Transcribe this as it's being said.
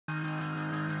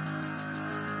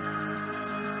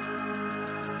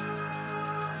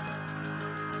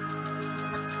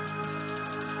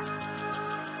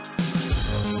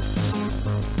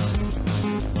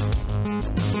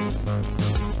Hey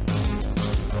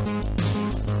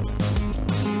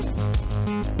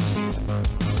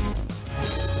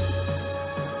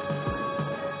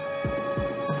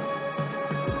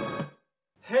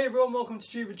everyone, welcome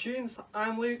to Toons.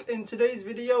 I'm Luke. In today's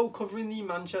video covering the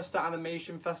Manchester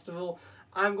Animation Festival,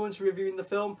 I'm going to be reviewing the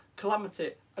film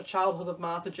Calamity, A Childhood of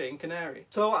Martha Jane Canary.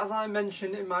 So as I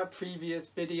mentioned in my previous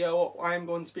video, I'm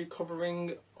going to be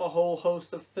covering a whole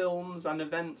host of films and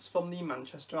events from the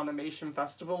Manchester Animation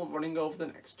Festival running over the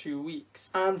next 2 weeks.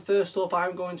 And first up,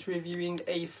 I'm going to be reviewing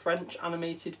a French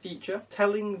animated feature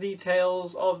telling the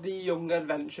tales of the young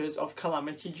adventures of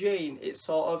Calamity Jane. It's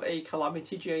sort of a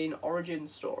Calamity Jane origin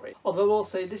story. Although I will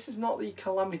say this is not the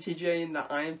Calamity Jane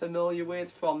that I am familiar with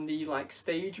from the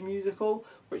stage musical,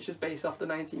 which is based off the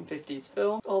 1950s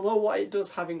film. Although what it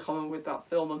does have in common with that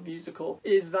film and musical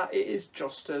is that it is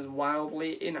just as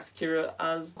wildly inaccurate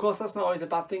as, of course that's not always a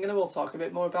bad thing, and I will talk a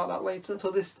bit more about that later.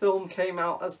 So this film came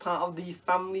out as part of the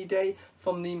Family Day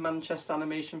from the Manchester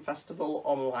Animation Festival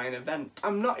online event.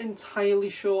 I'm not entirely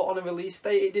sure on a release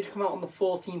date. It did come out on the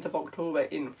 14th of October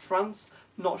in France.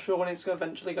 Not sure when it's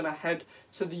eventually going to head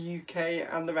to the UK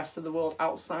and the rest of the world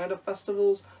outside of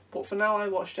festivals, but for now I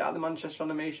watched it at the Manchester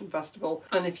Animation Festival,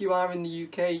 and if you are in the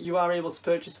UK you are able to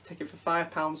purchase a ticket for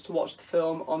 £5 to watch the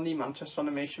film on the Manchester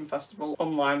Animation Festival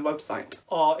online website,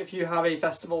 or if you have a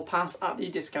festival pass at the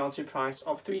discounted price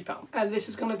of £3. And this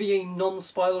is going to be a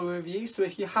non-spoiler review, so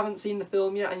if you haven't seen the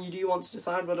film yet and you do want to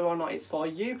decide whether or not it's for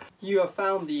you, you have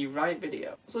found the right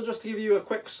video. So just to give you a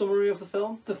quick summary of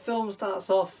the film starts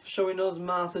off showing us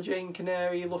Martha Jane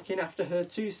Canary looking after her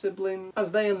two siblings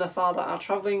as they and their father are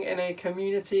travelling in a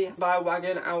community by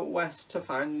wagon out west to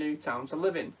find a new town to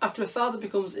live in. After her father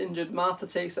becomes injured, Martha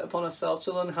takes it upon herself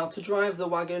to learn how to drive the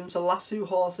wagon, to lasso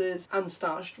horses, and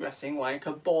starts dressing like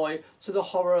a boy, to the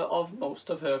horror of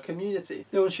most of her community.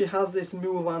 You know, she has this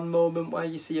Mulan moment where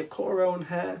you see her cut her own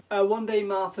hair. One day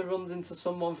Martha runs into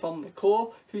someone from the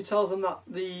Corps who tells them that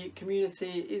the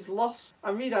community is lost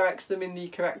and redirects them in the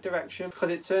correct direction because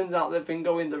it turns out they've been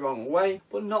going the wrong way.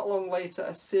 But not long later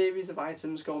a series of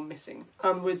items go missing,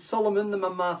 and with Solomon, the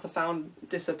man Martha found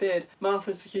disappeared,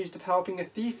 Martha is accused of helping a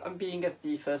thief and being a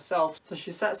thief herself, so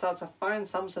she sets out to find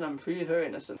Samson and prove her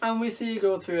innocent. And we see her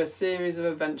go through a series of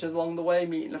adventures along the way,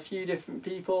 meeting a few different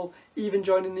people, even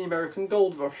joining the American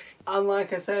Gold Rush. And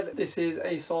like I said, this is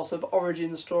a sort of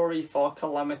origin story for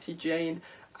Calamity Jane,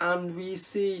 and we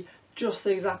see just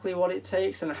exactly what it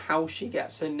takes and how she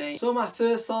gets her name. So my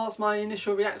first thoughts, my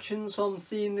initial reactions from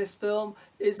seeing this film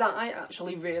is that I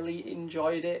actually really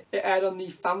enjoyed it. It aired on the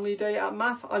Family Day at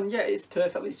MAF, and yeah, it's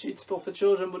perfectly suitable for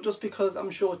children, but just because I'm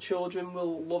sure children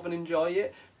will love and enjoy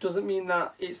it doesn't mean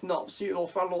that it's not suitable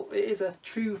for adults. It is a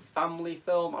true family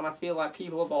film, and I feel like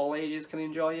people of all ages can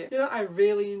enjoy it. You know, I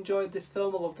really enjoyed this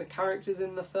film. I love the characters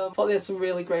in the film. I thought there's some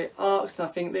really great arcs, and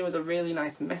I think there was a really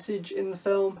nice message in the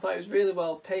film. I thought it was really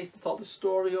well paced. I thought the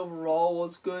story overall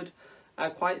was good.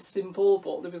 Quite simple,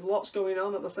 but there was lots going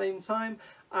on at the same time,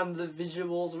 and the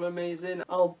visuals were amazing.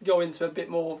 I'll go into a bit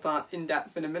more of that in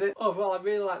depth in a minute. Overall, I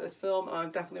really like this film and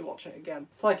I'll definitely watch it again.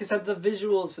 So like I said, the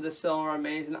visuals for this film are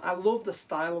amazing. I love the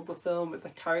style of the film with the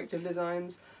character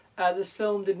designs. This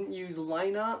film didn't use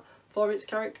line art for its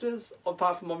characters,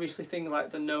 apart from obviously things like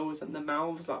the nose and the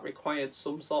mouths that required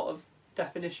some sort of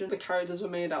definition. The characters were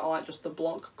made out of just the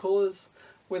block colours,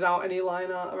 without any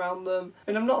line art around them.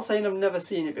 And I'm not saying I've never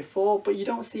seen it before, but you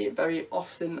don't see it very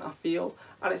often, I feel,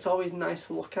 and it's always nice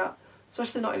to look at,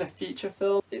 especially not in a feature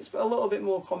film. It's a little bit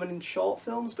more common in short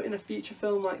films, but in a feature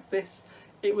film like this,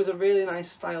 it was a really nice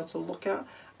style to look at.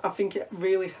 I think it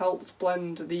really helped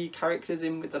blend the characters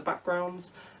in with the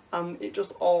backgrounds, and it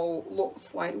just all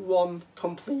looked like one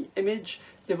complete image.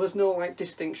 There was no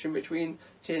distinction between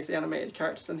here's the animated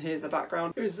characters and here's the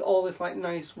background. It was all this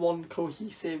nice one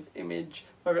cohesive image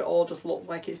where it all just looked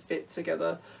like it fit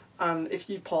together, and if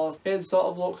you pause, it sort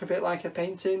of looked a bit like a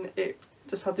painting. It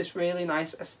just had this really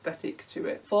nice aesthetic to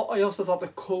it. I also thought the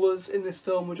colours in this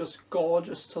film were just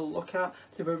gorgeous to look at.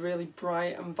 They were really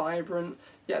bright and vibrant,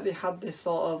 yet they had this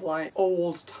sort of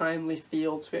old timely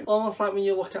feel to it. Almost like when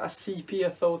you look at a sepia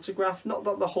photograph. Not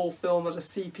that the whole film had a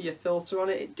sepia filter on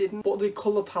it, it didn't, but the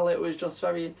colour palette was just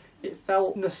very, it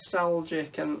felt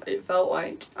nostalgic, and it felt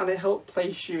and it helped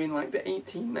place you in the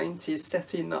 1890s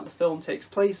setting that the film takes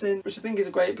place in, which I think is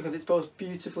great because it's both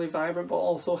beautifully vibrant but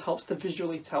also helps to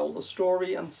visually tell the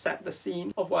story and set the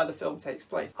scene of where the film takes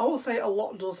place. I will say a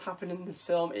lot does happen in this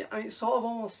film. It sort of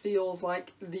almost feels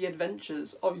like the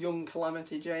adventures of young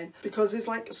Calamity Jane, because there's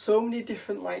so many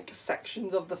different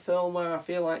sections of the film where I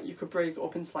feel like you could break it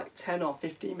up into 10 or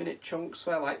 15 minute chunks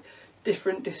where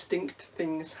different distinct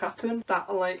things happen that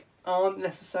aren't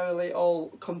necessarily all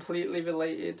completely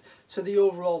related to the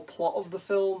overall plot of the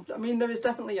film. I mean, there is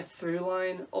definitely a through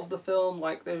line of the film,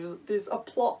 like there's a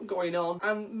plot going on,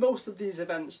 and most of these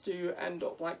events do end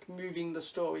up like moving the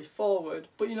story forward.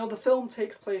 But you know, the film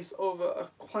takes place over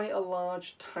quite a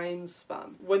large time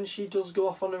span. When she does go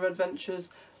off on her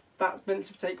adventures, that's meant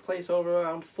to take place over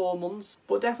around 4 months,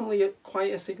 but definitely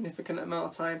quite a significant amount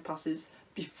of time passes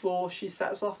before she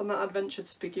sets off on that adventure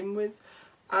to begin with.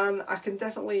 And I can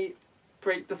definitely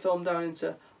break the film down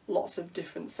into lots of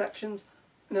different sections.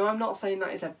 Now, I'm not saying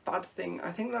that is a bad thing.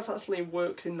 I think that's actually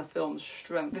works in the film's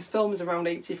strength. This film is around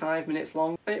 85 minutes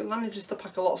long, and it manages to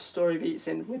pack a lot of story beats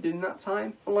in within that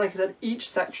time. And like I said, each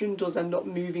section does end up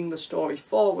moving the story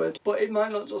forward, but it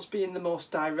might not just be in the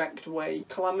most direct way.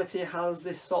 Calamity has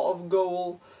this sort of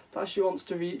goal that she wants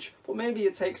to reach, but maybe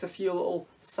it takes a few little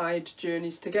side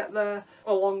journeys to get there.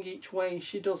 Along each way,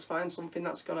 she does find something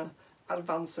that's gonna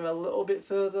advance her a little bit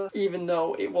further, even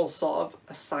though it was sort of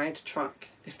a side track,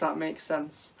 if that makes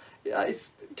sense. Yeah,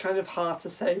 it's kind of hard to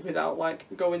say without like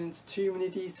going into too many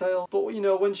detail, but you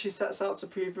know, when she sets out to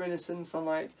prove her innocence and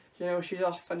like, you know, she's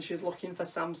off and she's looking for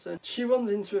Samson, she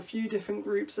runs into a few different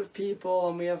groups of people,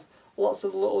 and we have lots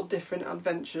of little different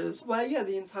adventures where, yeah,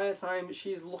 the entire time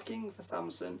she's looking for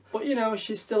Samson, but you know,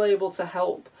 she's still able to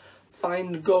help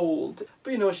find gold.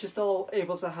 But you know, she's still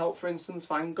able to help, for instance,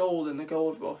 find gold in the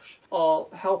gold rush, or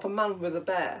help a man with a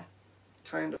bear,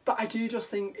 kind of. But I do just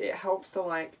think it helps to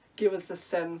like give us the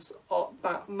sense of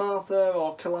that Martha,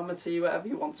 or Calamity, whatever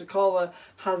you want to call her,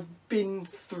 has been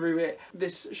through it.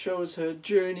 This shows her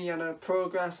journey and her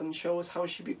progress, and shows how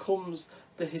she becomes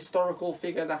the historical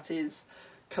figure that is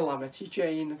Calamity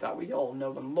Jane, that we all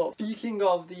know and love. Speaking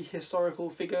of the historical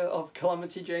figure of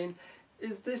Calamity Jane,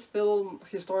 is this film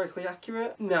historically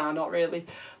accurate? Nah, not really.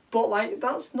 But like,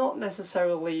 that's not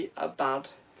necessarily a bad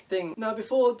thing. Now,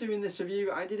 before doing this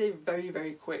review, I did a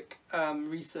very quick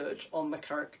research on the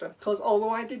character, because although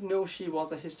I did know she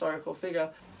was a historical figure,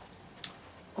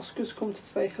 Oscar's come to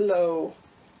say hello.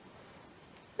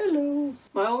 Hello.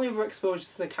 My only other exposure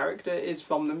to the character is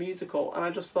from the musical, and I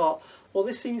just thought, well,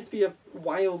 this seems to be a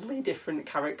wildly different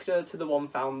character to the one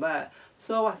found there.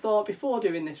 So I thought, before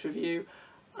doing this review,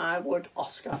 I would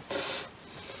Oscar.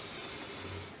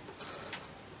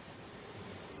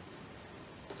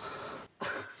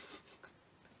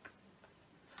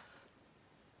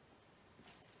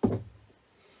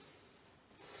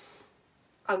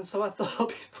 And so I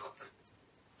thought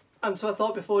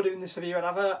before doing this review I'd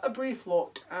have a brief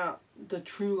look at the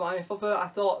true life of her. I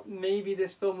thought maybe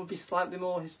this film would be slightly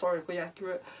more historically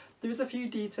accurate. There was a few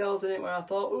details in it where I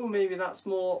thought, oh, maybe that's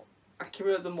more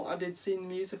accurate than what I did see in the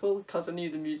musical, because I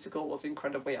knew the musical was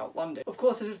incredibly outlandish. Of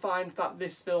course, I did find that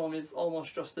this film is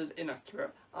almost just as inaccurate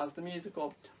as the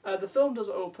musical. The film does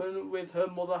open with her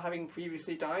mother having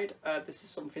previously died. This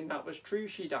is something that was true.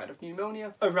 She died of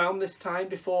pneumonia around this time,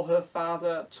 before her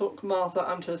father took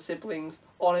Martha and her siblings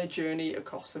on a journey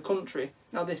across the country.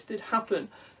 Now, this did happen.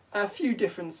 A few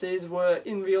differences were,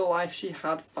 in real life she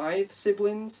had 5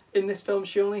 siblings. In this film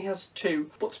she only has 2.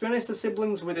 But to be honest, the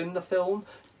siblings within the film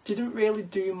didn't really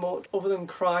do much other than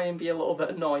cry and be a little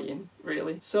bit annoying,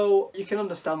 really. So you can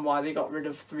understand why they got rid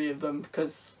of 3 of them,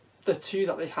 because the 2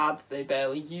 that they had, they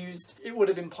barely used. It would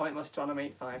have been pointless to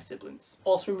animate 5 siblings.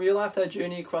 Also, in real life, their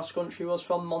journey across country was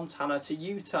from Montana to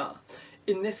Utah.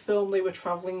 In this film, they were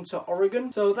travelling to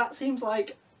Oregon, so that seems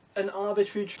like an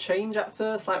arbitrary change at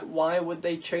first, like why would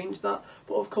they change that?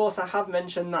 But of course I have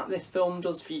mentioned that this film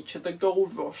does feature the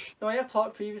gold rush. Now, I have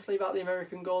talked previously about the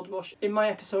American gold rush in my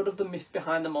episode of The Myth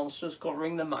Behind the Monsters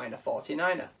covering the Minor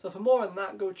 49er. So for more on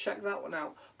that, go check that one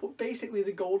out. But basically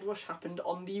the gold rush happened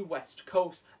on the west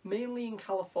coast, mainly in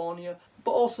California,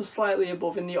 but also slightly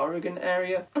above in the Oregon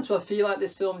area. And so I feel like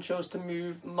this film chose to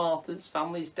move Martha's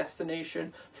family's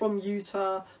destination from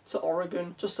Utah to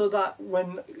Oregon, just so that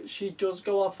when she does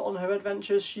go off on her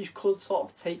adventures, she could sort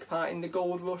of take part in the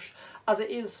gold rush, as it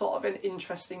is sort of an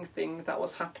interesting thing that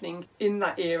was happening in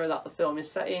that era that the film is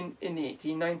set in the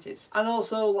 1890s. And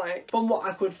also, like, from what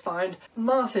I could find,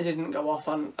 Martha didn't go off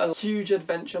on a huge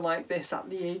adventure like this at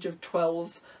the age of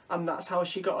 12, and that's how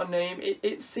she got a name.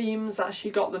 It seems that she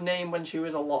got the name when she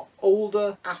was a lot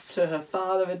older, after her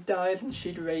father had died and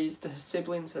she'd raised her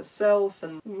siblings herself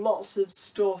and lots of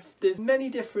stuff. There's many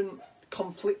different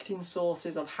conflicting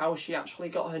sources of how she actually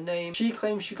got her name. She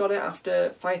claims she got it after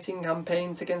fighting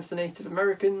campaigns against the Native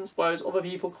Americans, whereas other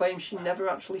people claim she never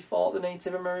actually fought the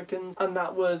Native Americans, and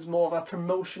that was more of a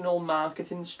promotional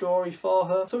marketing story for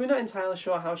her. So we're not entirely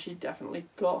sure how she definitely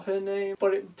got her name,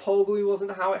 but it probably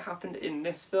wasn't how it happened in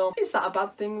this film. Is that a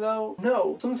bad thing though?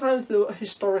 No. Sometimes the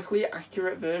historically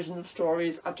accurate versions of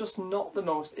stories are just not the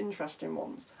most interesting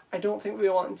ones. I don't think we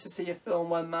were wanting to see a film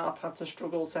where Martha had to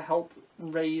struggle to help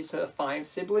raise her 5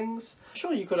 siblings.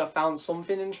 Sure, you could have found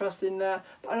something interesting there,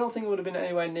 but I don't think it would have been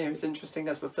anywhere near as interesting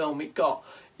as the film we got,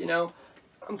 you know?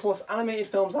 And plus, animated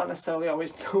films aren't necessarily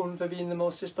always known for being the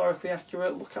most historically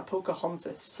accurate. Look at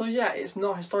Pocahontas. So yeah, it's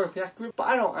not historically accurate, but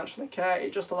I don't actually care.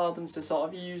 It just allowed them to sort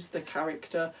of use the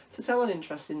character to tell an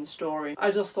interesting story.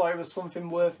 I just thought it was something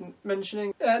worth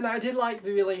mentioning. Now, I did like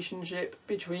the relationship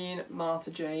between Martha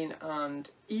Jane and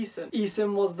Ethan.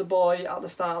 Ethan was the boy at the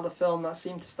start of the film that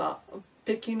seemed to start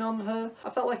picking on her. I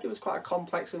felt like it was quite a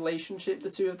complex relationship the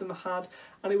two of them had,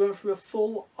 and it went through a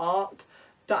full arc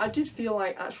that I did feel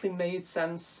like actually made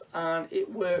sense and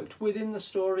it worked within the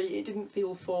story. It didn't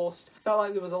feel forced. I felt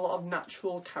like there was a lot of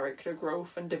natural character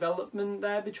growth and development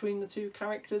there between the two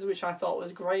characters, which I thought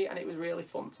was great, and it was really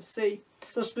fun to see.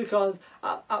 Just because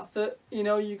at first, you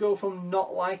know, you go from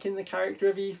not liking the character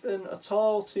of Ethan at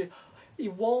all to he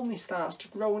warmly starts to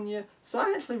grow on you. So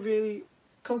I actually really,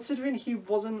 considering he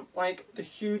wasn't like the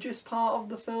hugest part of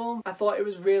the film, I thought it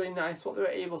was really nice what they were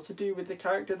able to do with the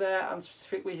character there, and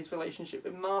specifically his relationship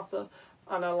with Martha,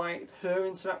 and I liked her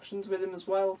interactions with him as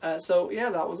well. So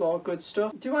yeah, that was all good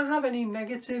stuff. Do I have any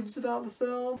negatives about the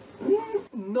film?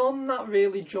 None that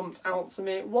really jumped out to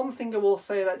me. One thing I will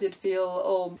say that did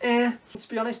feel to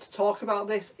be honest, to talk about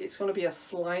this, it's going to be a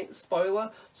slight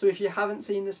spoiler, so if you haven't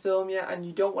seen this film yet and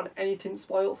you don't want anything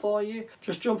spoiled for you,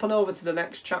 just jump on over to the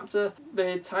next chapter.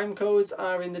 The time codes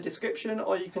are in the description,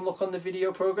 or you can look on the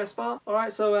video progress bar.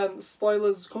 Alright, so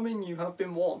spoilers coming, you have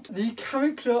been warned. The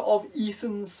character of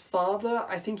Ethan's father,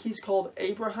 I think he's called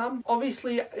Abraham.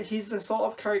 Obviously, he's the sort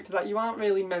of character that you aren't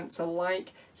really meant to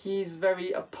like. He's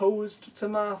very opposed to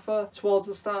Martha towards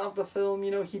the start of the film.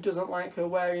 You know, he doesn't like her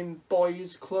wearing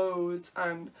boys' clothes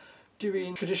and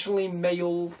doing traditionally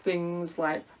male things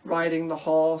like riding the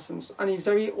horse, and he's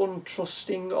very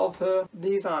untrusting of her.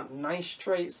 These aren't nice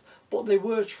traits, but they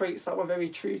were traits that were very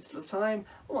true to the time,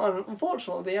 and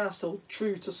unfortunately they are still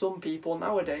true to some people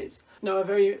nowadays. Now, a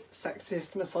very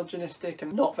sexist, misogynistic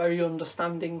and not very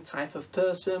understanding type of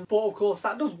person, but of course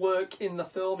that does work in the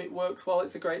film. It works well.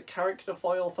 It's a great character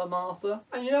foil for Martha,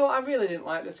 and you know, I really didn't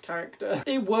like this character.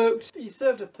 It worked, he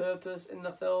served a purpose in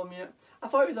the film. You know, I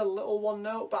thought it was a little one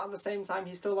note, but at the same time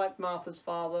he still liked Martha's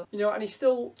father, you know, and he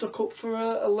still stuck up for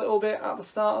her a little bit at the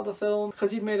start of the film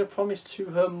because he'd made a promise to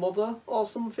her mother or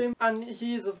something. And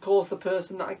he is of course the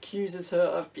person that accuses her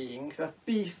of being a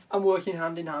thief and working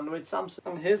hand in hand with Samson.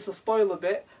 And here's the spoiler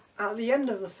bit. At the end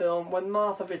of the film, when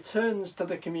Martha returns to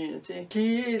the community,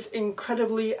 he is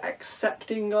incredibly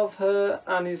accepting of her,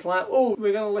 and he's like, oh,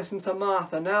 we're going to listen to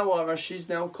Martha now, or as she's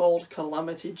now called,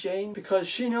 Calamity Jane, because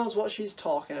she knows what she's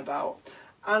talking about.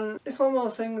 And it's one of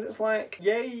those things, it's like,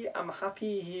 yay, I'm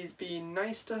happy he's being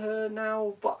nice to her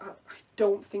now, but I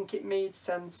don't think it made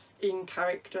sense in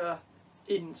character,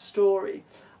 in story.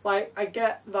 Like, I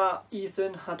get that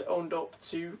Ethan had owned up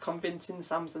to convincing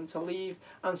Samson to leave,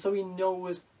 and so he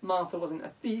knows Martha wasn't a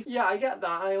thief. Yeah, I get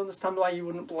that. I understand why you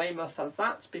wouldn't blame her for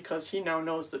that, because he now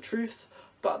knows the truth.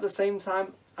 But at the same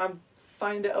time, I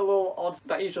find it a little odd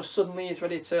that he just suddenly is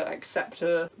ready to accept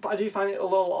her. But I do find it a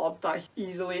little odd that he's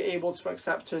easily able to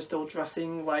accept her still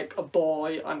dressing like a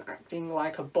boy and acting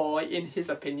like a boy, in his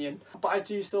opinion. But I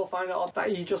do still find it odd that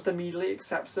he just immediately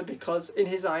accepts her, because in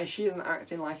his eyes she isn't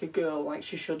acting like a girl like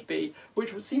she should be,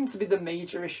 which would seem to be the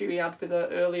major issue he had with her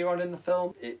earlier on in the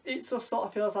film. It just sort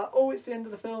of feels like, oh, it's the end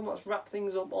of the film, let's wrap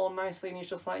things up all nicely, and he's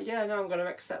just like, yeah, no, I'm going to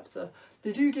accept her.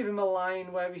 They do give him a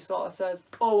line where he sort of says,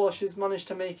 oh, well, she's managed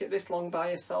to make it this long by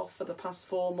herself for the past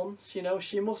 4 months, you know,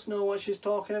 she must know what she's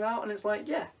talking about. And it's like,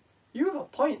 yeah, you have a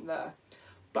point there.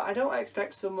 But I don't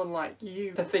expect someone like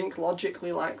you to think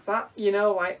logically like that, you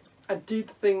know, like, I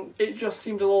did think it just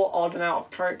seemed a little odd and out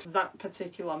of character that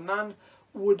particular man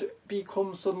would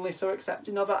become suddenly so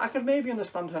accepting of her. I could maybe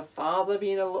understand her father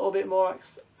being a little bit more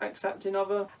accepting of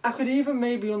her. I could even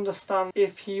maybe understand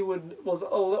if he was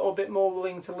a little bit more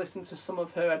willing to listen to some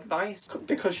of her advice,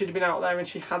 because she'd been out there and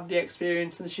she had the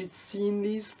experience and she'd seen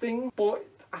these things. But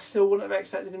I still wouldn't have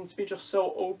expected him to be just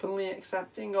so openly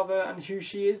accepting of her and who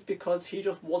she is, because he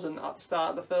just wasn't at the start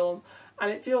of the film. And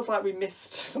it feels like we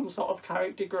missed some sort of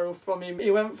character growth from him.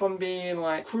 He went from being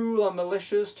like cruel and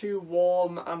malicious to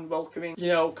warm and welcoming, you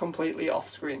know, completely off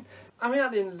screen. I mean,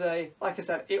 at the end of the day, like I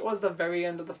said, it was the very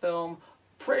end of the film.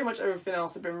 Pretty much everything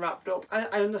else had been wrapped up.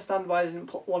 I understand why they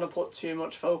didn't want to put too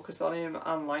much focus on him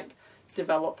and like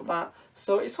develop that.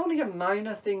 So it's only a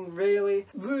minor thing really.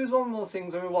 But it was one of those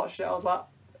things when we watched it, I was like,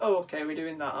 oh, okay, we're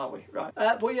doing that, aren't we? Right.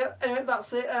 But yeah, anyway,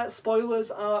 that's it. Spoilers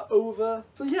are over.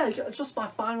 So yeah, just my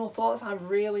final thoughts. I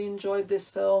really enjoyed this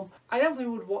film. I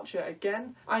definitely would watch it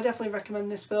again. I definitely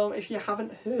recommend this film. If you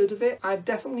haven't heard of it, I'd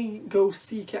definitely go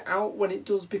seek it out when it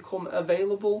does become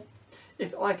available.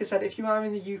 If, like I said, if you are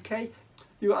in the UK,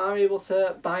 you are able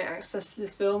to buy access to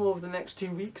this film over the next 2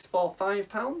 weeks for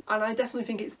 £5, and I definitely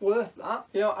think it's worth that.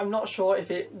 You know, I'm not sure if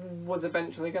it was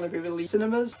eventually going to be released in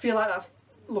cinemas. I feel like that's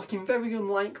looking very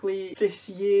unlikely this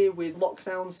year with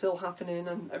lockdown still happening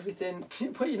and everything,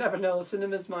 but you never know,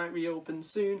 cinemas might reopen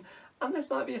soon. And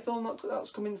this might be a film that's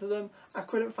coming to them. I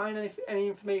couldn't find any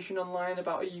information online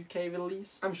about a UK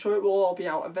release. I'm sure it will all be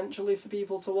out eventually for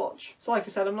people to watch. So like I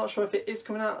said, I'm not sure if it is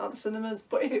coming out at the cinemas,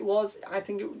 but if it was, I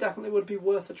think it definitely would be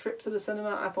worth a trip to the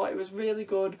cinema. I thought it was really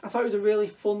good. I thought it was a really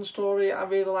fun story. I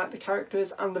really liked the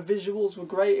characters and the visuals were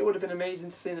great. It would have been amazing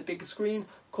to see in a bigger screen.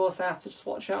 Of course, I had to just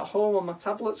watch it at home on my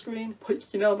tablet screen, but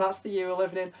you know, that's the year we're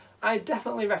living in. I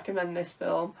definitely recommend this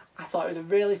film. I thought it was a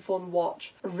really fun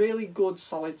watch, a really good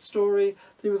solid story.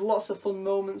 There was lots of fun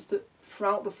moments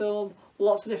throughout the film,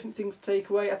 lots of different things to take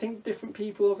away. I think different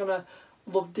people are going to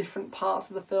love different parts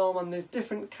of the film, and there's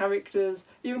different characters.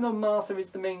 Even though Martha is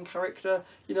the main character,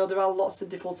 you know, there are lots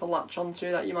of people to latch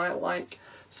onto that you might like.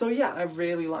 So yeah, I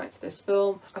really liked this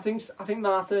film. I think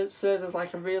Martha serves as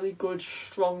like a really good,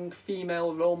 strong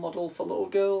female role model for little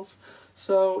girls.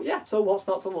 So yeah, so what's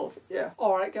not to love? Yeah.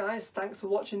 Alright guys, thanks for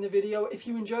watching the video. If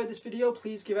you enjoyed this video,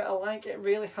 please give it a like. It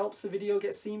really helps the video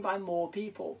get seen by more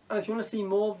people. And if you want to see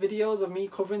more videos of me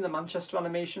covering the Manchester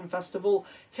Animation Festival,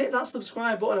 hit that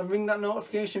subscribe button and ring that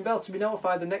notification bell to be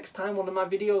notified the next time one of my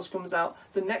videos comes out.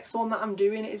 The next one that I'm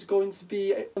doing is going to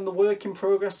be on the work in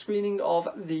progress screening of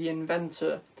The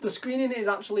Inventor. The screening is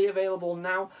actually available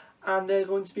now, and they're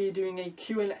going to be doing a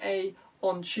Q&A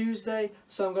on Tuesday,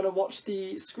 so I'm going to watch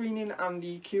the screening and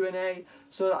the Q&A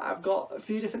so that I've got a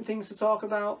few different things to talk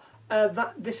about.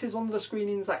 This is one of the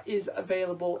screenings that is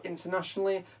available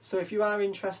internationally, so if you are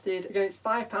interested, again it's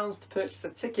 £5 to purchase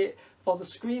a ticket for the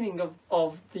screening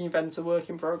of The Inventor Work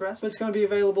in Progress. It's going to be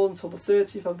available until the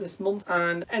 30th of this month,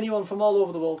 and anyone from all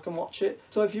over the world can watch it.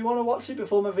 So if you want to watch it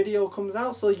before my video comes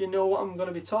out so you know what I'm going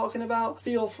to be talking about,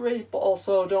 feel free, but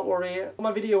also don't worry,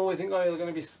 my video isn't really going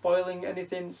to be spoiling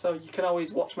anything, so you can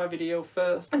always watch my video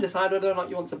first and decide whether or not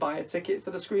you want to buy a ticket for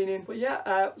the screening. But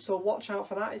yeah, so watch out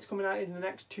for that. It's coming out in the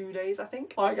next 2 days, I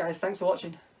think. Alright guys, thanks for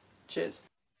watching. Cheers.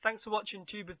 Thanks for watching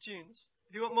Tube of Tunes.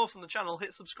 If you want more from the channel,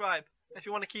 hit subscribe. If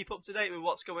you want to keep up to date with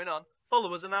what's going on,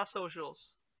 follow us on our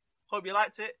socials. Hope you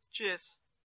liked it. Cheers.